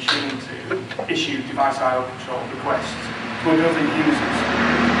user of the machine to issue device I/O control requests to another user's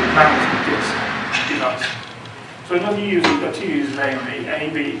mounted disk device. So another user, you've got two users, A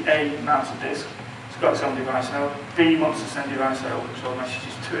and B. A mounted disk, it's got its own device now. B wants to send device I/O control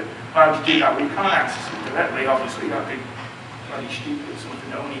messages to it. Why would you do that? Well, you can't access it directly, obviously. That'd be bloody stupid, something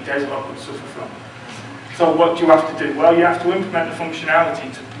that only Deslog would suffer from. So what do you have to do? Well, you have to implement the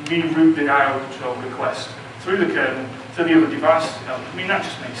functionality to reroute the I/O control request through the kernel to the other device. I mean, that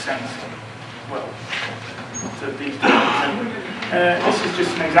just makes sense. Well, to these this is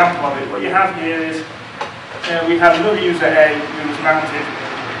just an example of it. What you have here is we have another user A who has mounted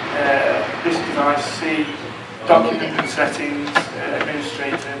this device C, document and settings,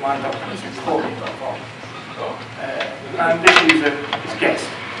 administrator, my documents, report.com. And this user is guest.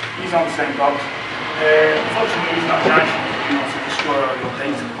 He's on the same box. Unfortunately, he's not nice enough. He wants to destroy all your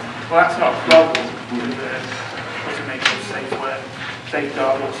data. Well, that's not a problem. to make those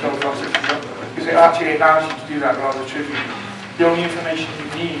safeguard or self-processing, because it actually allows you to do that rather trivially. The only information you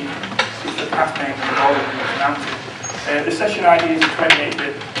need is the path name and the volume and answer. The session ID is a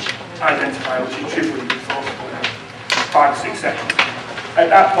 28-bit identifier, which is trivially enforceable in 5 or 6 seconds. At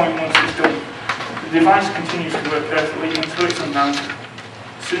that point, once it's done, the device continues to work perfectly until it's unmounted.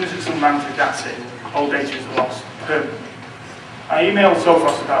 As soon as it's unmounted, that's it. All data is lost permanently. I emailed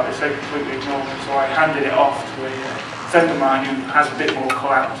Sophos about this, they completely ignored me, so I handed it off to a friend of mine who has a bit more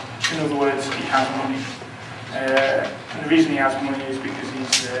clout. In other words, he has money. And the reason he has money is because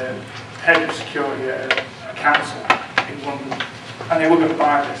he's head of security at a council in London, and they wouldn't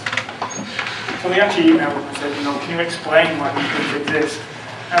buy this. So they actually emailed them and said, can you explain why these bugs exist?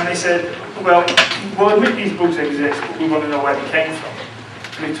 And they said, well, we'll admit these bugs exist, but we want to know where they came from.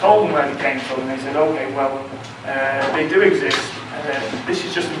 So we told them where they came from, and they said, okay, well, they do exist. This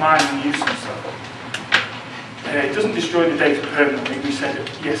is just a minor nuisance. It doesn't destroy the data permanently. We said,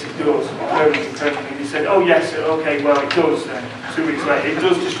 yes, it does. Permanently. They said, oh, yes, okay, well, it does. 2 weeks later, it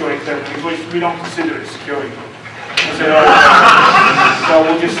does destroy it permanently, but we don't consider it security. I said, oh, so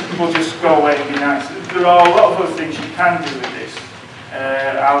we'll just go away and be nice. There are a lot of other things you can do with this.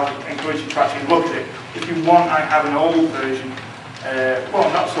 I'll encourage you to actually look at it. If you want, I have an old version. Well,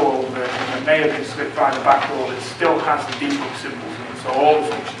 not so old version, that may have been slipped by the back door, that still has the debug symbols in it, so all the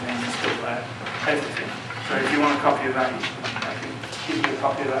function names are still there, everything. So if you want a copy of that, I can give you a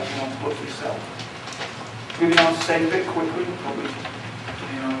copy of that if you want to look for yourself. Moving on to save bit quickly, probably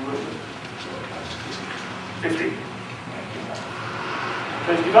on a little bit. 50. So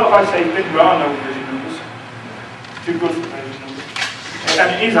it's developed by save bit, there are no version numbers. It's too good for version numbers.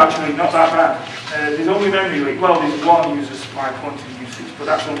 And it is actually not that bad. There's only memory leak. Well, there's one user supply pointer usage, but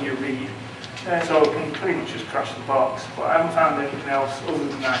that's only a read. So it can pretty much just crash the box. But I haven't found anything else other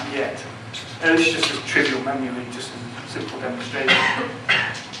than that yet. This is just a trivial memory leak, just a simple demonstration.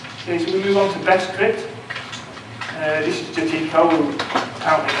 Okay, so we move on to best script. This is Jatico, who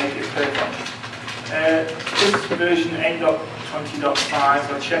apparently make it perfect. This version 8.20.5,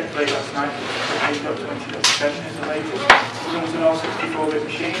 I checked late last night, 8.20.7 is the latest. It runs an all-64-bit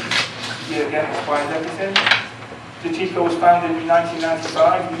machine. Here again, explains everything. Jatico was founded in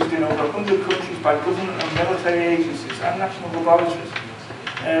 1995, used in over 100 countries by government and military agencies and national laboratories.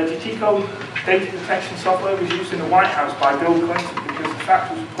 Jatico data protection software was used in the White House by Bill Clinton because the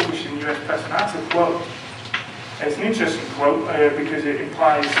fact was published in the US press, and that's a quote. It's an interesting quote because it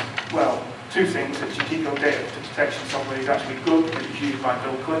implies, well, two things: that Jatico data protection software is actually good because it's used by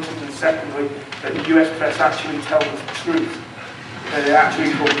Bill Clinton, and secondly, that the US press actually tells us the truth. They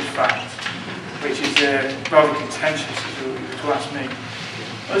actually publish facts, which is rather contentious to ask me.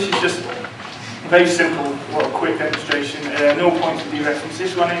 This is just a very simple, quick demonstration. No point of dereference.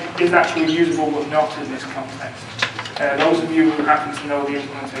 This one is actually usable, but not in this context. Those of you who happen to know the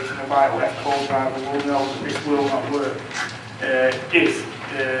implementation of IOF call driver will know that this will not work if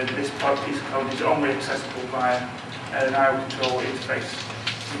this piece of code is only accessible via an IO control interface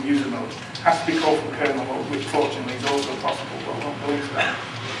in user mode. It has to be called from kernel mode, which fortunately is also possible, but I won't go into that.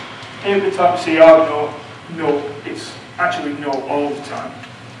 Here at the top you see no, it's actually no all the time.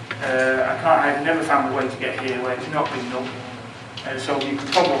 I've never found a way to get here where it's not been null. So you can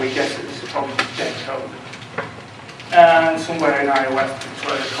probably guess that this is probably dead code. And somewhere in iOS,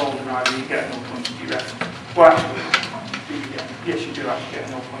 where they're called an ID, you get a null pointer dereference. Well, actually, yes, you do actually get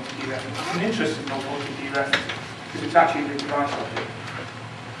a null pointer dereference. It's an interesting null pointer dereference because it's actually the device object.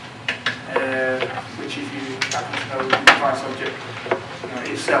 Which, if you happen to know the device object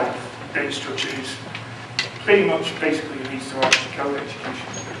itself, data structure is pretty much basically leads to code execution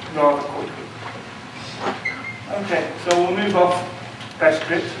rather quickly. Okay, so we'll move off best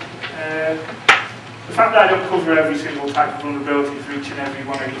script. The fact that I don't cover every single type of vulnerability for each and every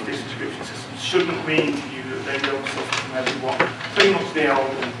one of these disk description systems shouldn't mean to you that they don't suffer from every one. Pretty much they all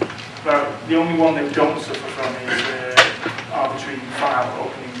do. But the only one they don't suffer from is arbitrary file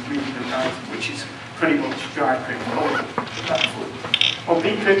opening, reading and writing, which is pretty much dry crypt. Well,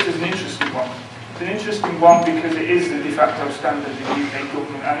 bcrypt is an interesting one. It's an interesting one because it is the de facto standard in the UK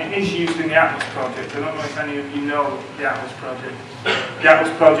government, and it is used in the Atlas project. I don't know if any of you know the Atlas project. The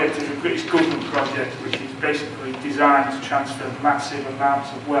Atlas project is a British government project which is basically designed to transfer massive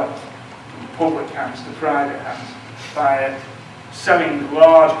amounts of wealth from public hands to private hands by selling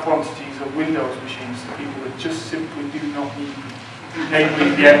large quantities of Windows machines to people that just simply do not need them, namely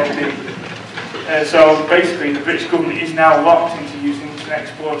the MOD. So basically the British government is now locked into using Internet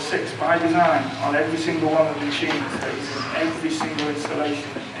Explorer 6 by design on every single one of the machines that is in every single installation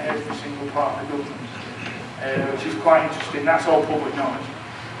in every single part of the government, which is quite interesting. That's all public knowledge.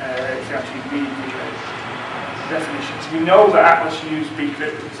 if you actually read the definitions. We know that Atlas used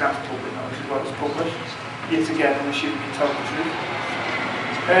bcrypt because that's public knowledge as well as published. Yet again, I'm assuming you told the truth.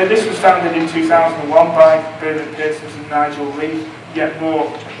 This was founded in 2001 by Bernard Pearsons and Nigel Lee, yet more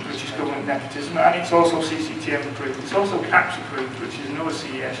British government nepotism, and it's also CCTM approved. It's also CAPS approved, which is another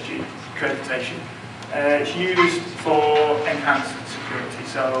CESG accreditation. It's used for enhanced security.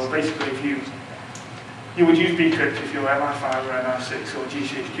 So basically, if you would use bcrypt if you're MI5 or MI6 or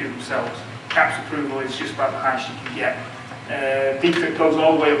GCHQ themselves. CAPS approval is just about the highest you can get. Bcrypt goes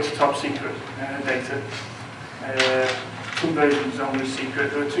all the way up to top secret data. Some versions only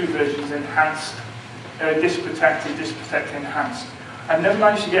secret. There are two versions: enhanced, disk protected, enhanced. I've never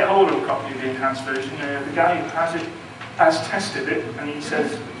managed to get hold of a copy of the enhanced version. The guy who has it has tested it, and he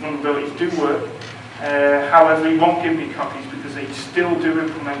says vulnerabilities do work. However, he won't give me copies because they still do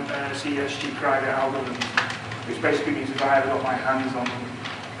implement CSG private algorithms, which basically means if I ever got my hands on them,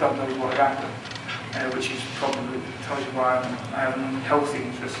 God knows what would happen, which is probably tells you why I have an unhealthy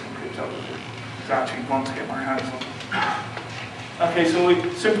interest in cryptography, because I actually want to get my hands on them. Okay, so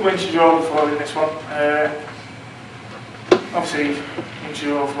simple integer overflow in this one. Obviously,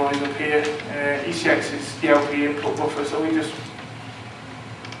 integer overflow is up here. ECX is the LP input buffer, so we just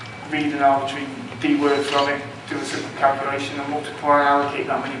read an arbitrary D word from it, do a simple calculation and multiply, allocate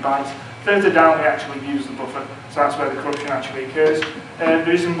that many bytes. Further down we actually use the buffer, so that's where the corruption actually occurs. There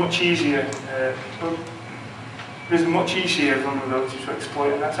is a much easier vulnerability to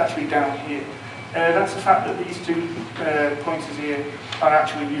exploit, and that's actually down here. That's the fact that these two pointers here are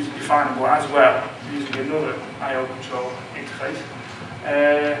actually user definable as well, using another I/O control interface.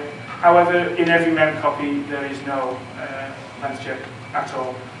 However, in every mem copy there is no length check at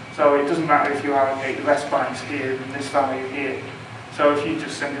all. So it doesn't matter if you allocate less bytes here than this value here. So if you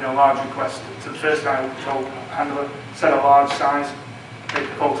just send in a large request to the first I/O control handler, set a large size, make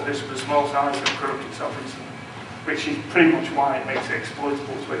a call to this with a small size, and corrupt itself instantly. Which is pretty much why it makes it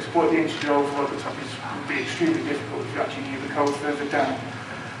exploitable. To exploit the integer overflow at the top would be extremely difficult if you actually knew the code further down,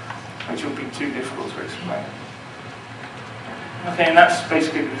 which would be too difficult to explain. Okay, and that's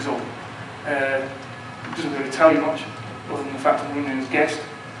basically the result. It doesn't really tell you much, other than the fact that the running is guessed.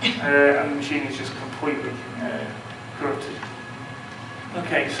 And the machine is just completely corrupted.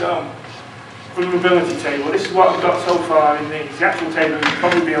 Okay, so vulnerability table. This is what I've got so far in these. The actual table would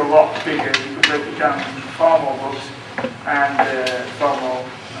probably be a lot bigger. You could break it down into far more books and far more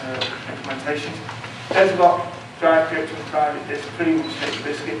implementations. There's a lot. Dry crypt and private disk, pretty much take the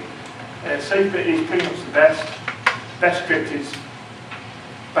biscuit. SafeBit is pretty much the best. Best crypt is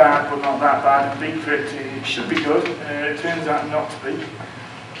bad, but not that bad. And bcrypt, it should be good. It turns out not to be.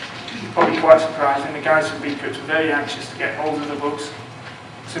 Probably quite surprising. The guys from bcrypt are very anxious to get hold of the books,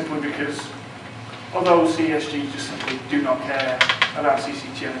 simply because although CSG just simply do not care about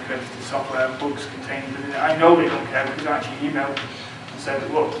CCTM accredited software and bugs contained within it, I know they don't care because I actually emailed them and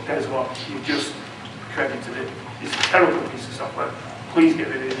said, look, there's what you've just accredited it. It's a terrible piece of software. Please get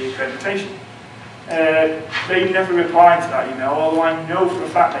rid of the accreditation. They never replied to that email, although I know for a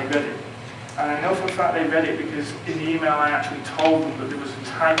fact they read it. And I know for a fact they read it because in the email I actually told them that there was a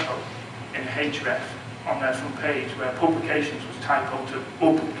typo in href on their front page where publications was typoed to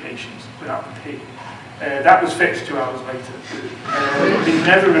publications without the P. That was fixed 2 hours later. They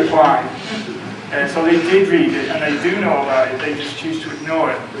never replied. So they did read it and they do know about it, they just choose to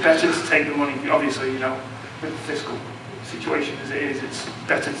ignore it. Better to take the money, obviously, you know, with the fiscal situation as it is, it's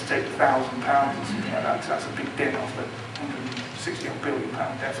better to take £1,000 or something like that because that's a big dent off the £160 billion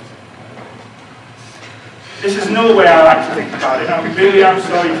deficit. This is another way I like to think about it. I really am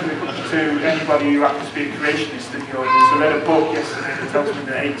sorry to anybody who happens to be a creationist in the audience. I read a book yesterday that tells me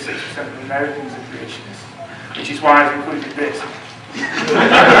that 86% of Americans are creationists, which is why I've included this.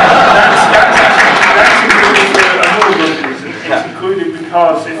 That's included for another good reason. It's included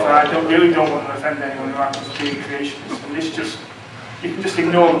because if I really don't want to offend anyone who happens to be a creationist, and this just, you can just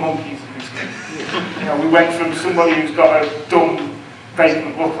ignore the monkeys in this game. You know, we went from somebody who's got a dumb,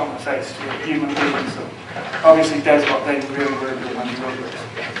 vacant look on the face to a human being. So obviously, Des what they really were doing when he wrote this.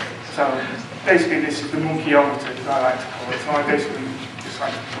 So basically, this is the monkeyometer, as I like to call it. So I basically just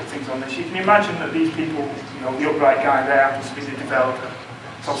like to put things on this. You can imagine that these people, you know, the upright guy there happens to be the developer.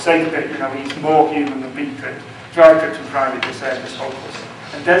 So SafeBit, you know, he's more human than bcrypt. DryCrypt and private just they're just hopeless.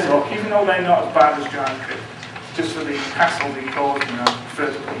 And Deslock, even though they're not as bad as DryCrypt, just for the hassle they cause, you know, I prefer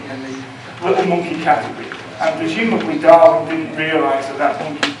to put them in the little monkey category. And presumably Darwin didn't realise that that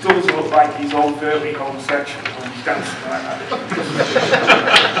monkey does look like he's overtly homosexual when he's dancing like that.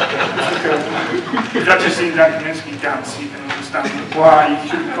 If you've actually seen Dan Kaminsky dance, you can understand why you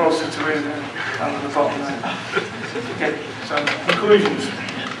should be closer to him than the bottom there. Okay, so conclusions.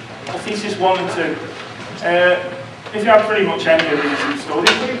 Well, thesis 1 and 2. If you have pretty much any of these installed,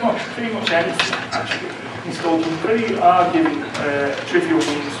 pretty much anything actually installed, you pretty are giving trivial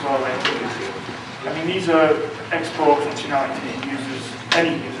means for our activities. I mean, these are export functionality users,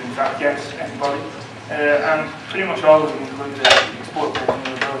 any user in fact, yes, anybody, and pretty much all of them include export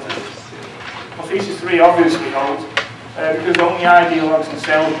vulnerabilities. Well, thesis 3 obviously holds, because only ideologues and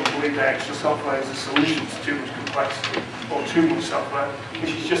salesmen believe that extra software is a solution to too much complexity, or too much software,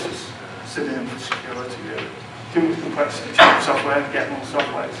 which is just a synonym for security, really. Too much complexity, too much software, get more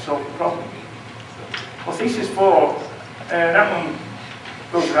software to solve the problem. Well, thesis 4, that one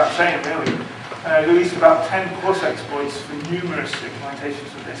goes without saying, really. Released about 10 plus exploits for numerous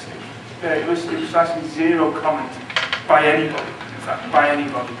implementations of this. It listed precisely 0 comment by anybody, in fact, by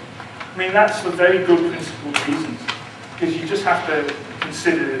anybody. I mean, that's for very good principled reasons, because you just have to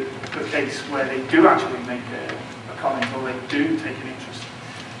consider the case where they do actually make a comment or they do take an interest.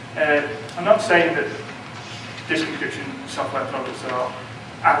 I'm not saying that disk encryption software products are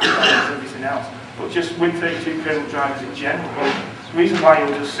as everything else, but just Win32 kernel drivers in general. The reason why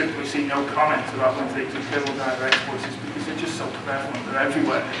you'll just simply see no comments about Win32 kernel driver exploits is because they're just so prevalent, they're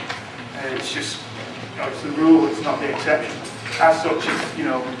everywhere. It's just, it's the rule, it's not the exception. As such, if you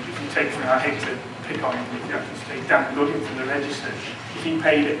take, I hate to pick on him, if you actually take Dan Gooding from the register, if he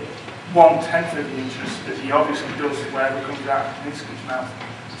paid it 1/10 of the interest, as he obviously does wherever it comes out of Minsky's mouth,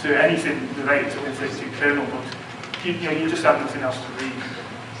 to anything related to Win32 kernel books, you just have nothing else to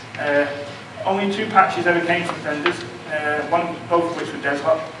read. Only 2 patches ever came from vendors, both of which were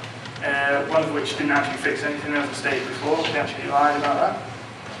deadlocked, one of which didn't actually fix anything, as I stated before. They actually lied about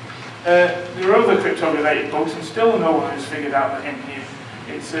that. There are other crypto-related bugs, and still no one has figured out the hint here.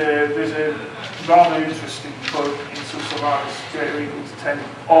 There's a rather interesting bug in some Solaris, greater or equal to 10,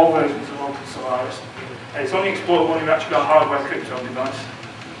 all versions of Open Solaris. It's only exploitable when you've actually got a hardware crypto device.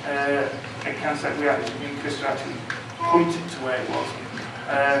 It can say we actually Crystal actually pointed to where it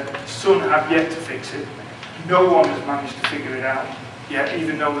was. Sun have yet to fix it. No one has managed to figure it out yet,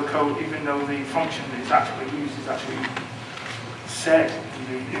 even though the code, even though the function that is actually used is actually set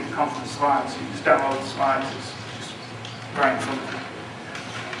in the conference slides. You just download the slides, it's just right in front of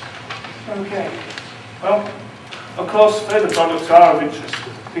you. Okay. Well, of course, further products are of interest.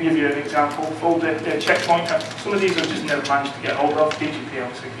 To give you an example, for the checkpoint, some of these I've just never managed to get hold of. BGP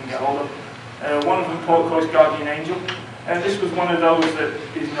obviously can get hold of. One of them, Portco's Guardian Angel. This was one of those that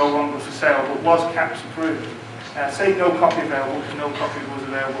is no longer for sale, but was CAPS approved. Say no copy available, because no copy was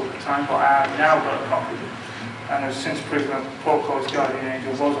available at the time, but I have now got a copy. And has since proved that Portco's Guardian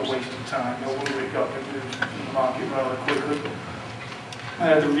Angel was a waste of time. No wonder it got removed from the market rather quickly.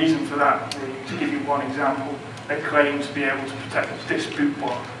 The reason for that, to give you one example, they claim to be able to protect the disk boot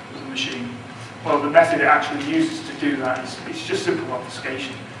block of the machine. Well, the method it actually uses to do that is it's just simple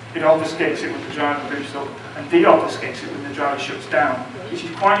obfuscation. It obfuscates it when the driver boots up and de-obfuscates it when the driver shuts down, which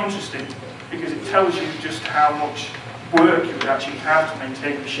is quite interesting because it tells you just how much work you would actually have to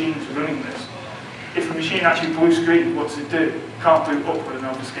maintain machines running this. If a machine actually blue screen, what does it do? It can't boot up with an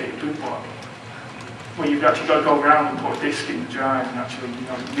obfuscated boot block. Well, you've actually got to go around and put a disk in the drive and actually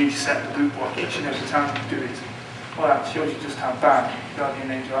reset the boot block each and every time you do it. Well, that shows you just how bad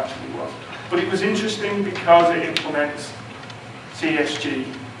Guardian Angel actually was. But it was interesting because it implements CSG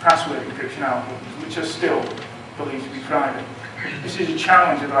password encryption algorithms, which are still believed to be private. This is a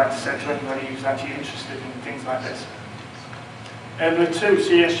challenge I'd like to set to anybody who's actually interested in things like this. There are 2,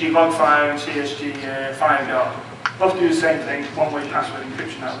 CSG Logfire and CSG FireGuard. Both do the same thing, one-way password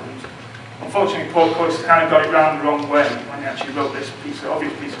encryption algorithms. Unfortunately, Portco's kind of got it round the wrong way when he actually wrote this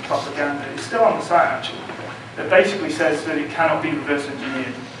obvious piece of propaganda. It's still on the site, actually. That basically says that it cannot be reverse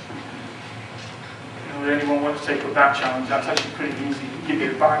engineered. Would anyone want to take up that challenge? That's actually pretty easy. Give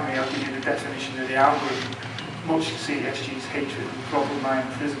you the binary, I'll give you the definition of the algorithm. Much to CSG's hatred and probably my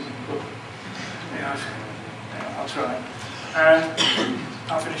imprisonment, but I'll try. And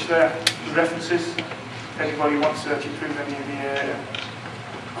I'll finish there. The references. If anybody wants to actually prove any of the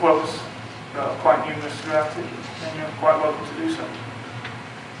quotes that are quite numerous throughout it, then you're quite welcome to do so.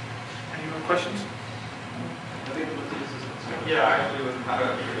 Any more questions? Yeah, actually, with how to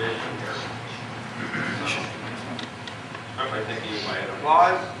creation here. I'm thinking you might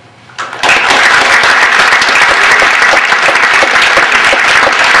applause.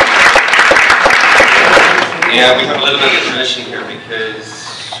 Yeah, we have a little bit of a tradition here because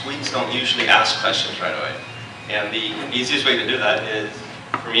Swedes don't usually ask questions right away. And the easiest way to do that is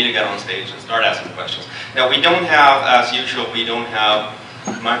for me to get on stage and start asking questions. Now, we don't have, as usual, we don't have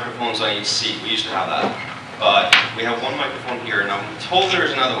microphones on each seat. We used to have that. But we have one microphone here, and I'm told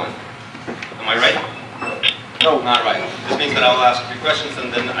there's another one. Am I right? No, not right. This means that I will ask 3 questions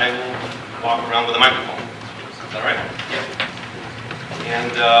and then I will walk around with a microphone. Is that right? Yeah. And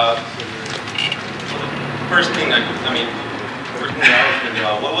first thing that I was thinking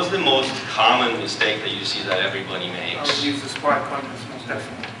about, what was the most common mistake that you see that everybody makes? I would use the spike pointers, most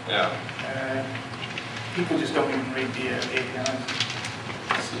definitely. Yeah. People just don't even read the APIs.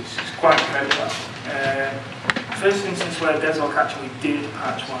 It's quite incredible. First instance where Desok actually did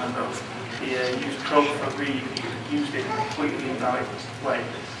patch one of those, he used code for read, he used it in a completely invalid way.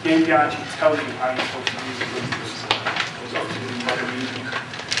 The API actually tells you how you're supposed to use it, but it's obviously not reading.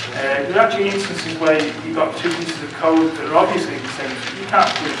 There are actually instances where you've got 2 pieces of code that are obviously the same. You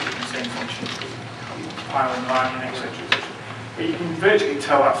can't put it in the same function, compiling, line, etc. But you can virtually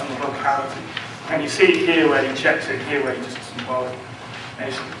tell that from the locality. And you see it here where he checks it, here where he just doesn't bother.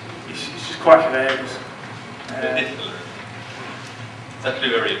 It's just quite hilarious. It's actually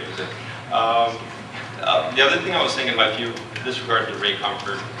very interesting. The other thing I was thinking about, if you disregard the Ray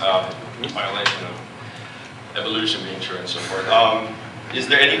Comfort violation of evolution being true and so forth, is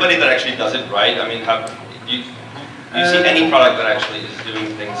there anybody that actually does it right? I mean, do you see any product that actually is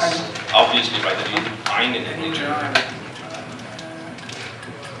doing things obviously right that you find in any drive?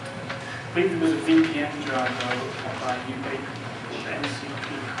 I believe there was a VPN drive I looked at by UB,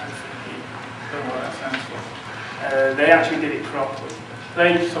 NCP-E, I don't know what that stands for. They actually did it properly.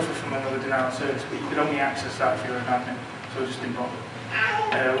 They suffer from another denial of service, but you could only access that if you're an admin, so I just didn't bother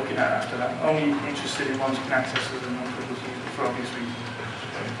looking at it after that. Only interested in ones you can access as a non-privileged user for obvious reasons.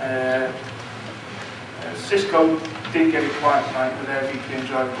 Cisco did get it quite right with their VPN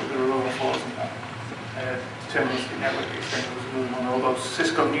drive, but there were other flaws in that. Deterministic network extension was another one, although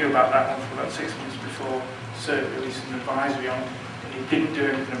Cisco knew about that one for about 6 months before CERT released an advisory on it. He didn't do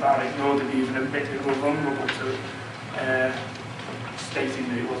anything about it, nor did he even admit they were vulnerable to it, stating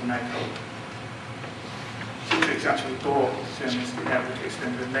that it wasn't their code. Citrix actually bought deterministic network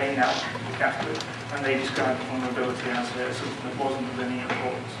extender, and they now look after it, and they described the vulnerability as something that wasn't of any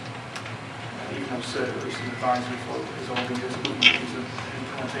importance. Even though CERT released an advisory for it, because all the years of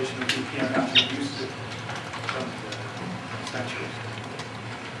implementation of VPN actually uses it.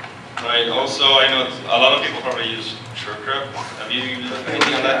 Right. Also, I know a lot of people probably use TrueCrypt. Have you looked at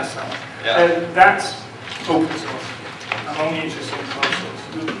anything on that? Yeah. That's open source. I'm only interested in closed source.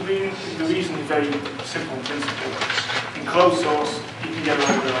 The reason is very simple and principle. In closed source, you can get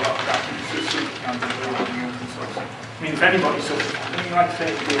away with a lot of that because it's super can be very well in open source. I mean, if anybody suffered, like I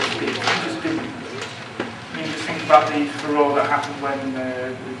say, DSP, you just didn't. I mean, just think about the furore that happened when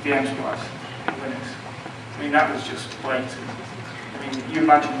the VMs was in Linux. I mean, that was just blatant. I mean, you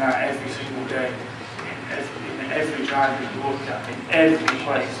imagine that every single day, in every drive that you look at, in every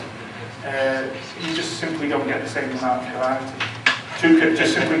place. You just simply don't get the same amount of clarity. TrueCrypt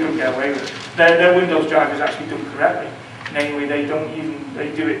just simply couldn't get away with it. Their Windows drive is actually done correctly. Namely, they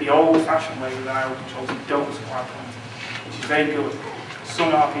do it the old-fashioned way with IO controls. They don't supply points, which is very good.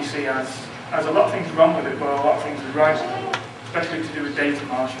 Sun RPC has a lot of things wrong with it, but a lot of things are right with it, especially to do with data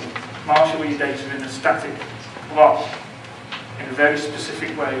marshalling. Marshal your data in a static block in a very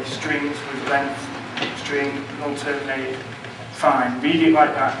specific way, strings with length, string, no terminated. Fine, read it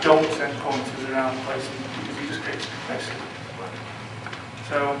like that, don't send pointers around the place because you just get complexity.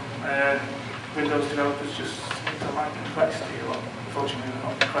 So, Windows developers just seem to like complexity a lot. Unfortunately, they're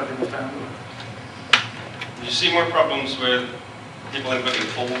not clever enough to handle it. Do you see more problems with people inputting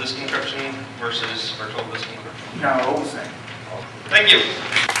full disk encryption versus virtual disk encryption? No, all the same. Thank you.